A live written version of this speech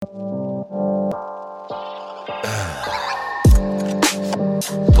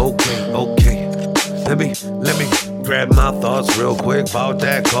Let me grab my thoughts real quick about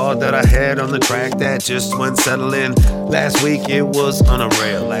that call that I had on the track that just went settling. Last week it was on a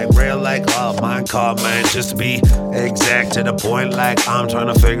rail like my car, man. Just to be exact to the point, like I'm trying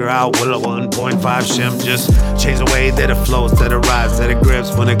to figure out will a 1.5 shim just change the way that it flows, that it rides, that it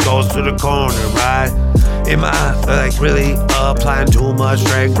grips when it goes to the corner, right? Am I like really applying too much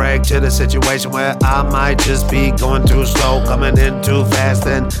drag brake to the situation where I might just be going too slow, coming in too fast,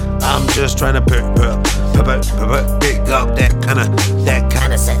 and I'm just trying to pick up that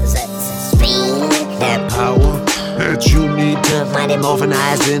kind of speed, that power that you need to find it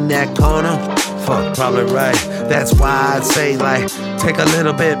mobilized in that corner. Fuck, probably right. That's why I'd say, like, take a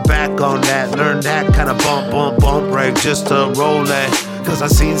little bit back on that. Learn that kind of bump break just to roll that. Cause I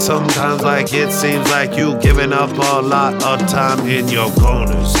seen sometimes like it seems like you giving up a lot of time in your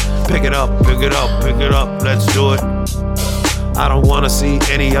corners. Pick it up, let's do it. I don't wanna see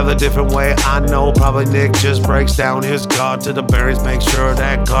any other different way. I know probably Nick just breaks down his car to the bearings, make sure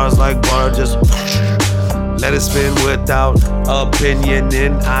that car's like butter, just let it spin without opinion,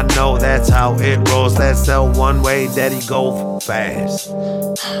 and I know that's how it rolls. That's the one way that he go fast.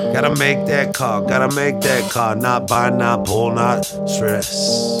 Gotta make that car, not buy, not pull, not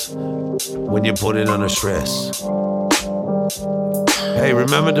stress. When you put it under stress. Hey,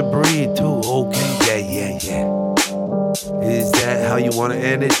 remember to breathe too, okay, yeah. Is that how you wanna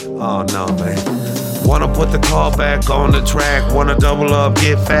end it? Oh no, man. Wanna put the car back on the track, wanna double up,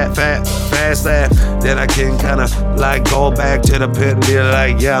 get fast laugh. Then I can kinda like go back to the pit and be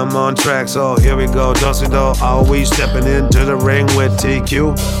like, yeah, I'm on track. So here we go, Dusty Doe, always stepping into the ring with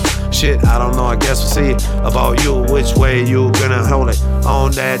TQ. Shit, I don't know, I guess we'll see about you, which way you gonna hold it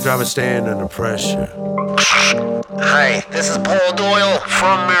on that driver stand under pressure. Hi, this is Paul Doyle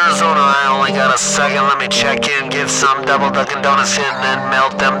from Arizona. I only got a second, let me check in, get some double Dunkin' Donuts in, then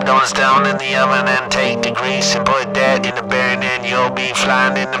melt them donuts down in the oven and take the grease and put that in the bearing, and you'll be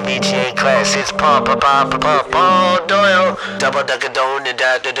flying in the VTA class. It's Paul Doyle, double Dunkin' Donut,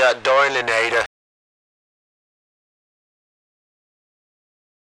 Doylinator.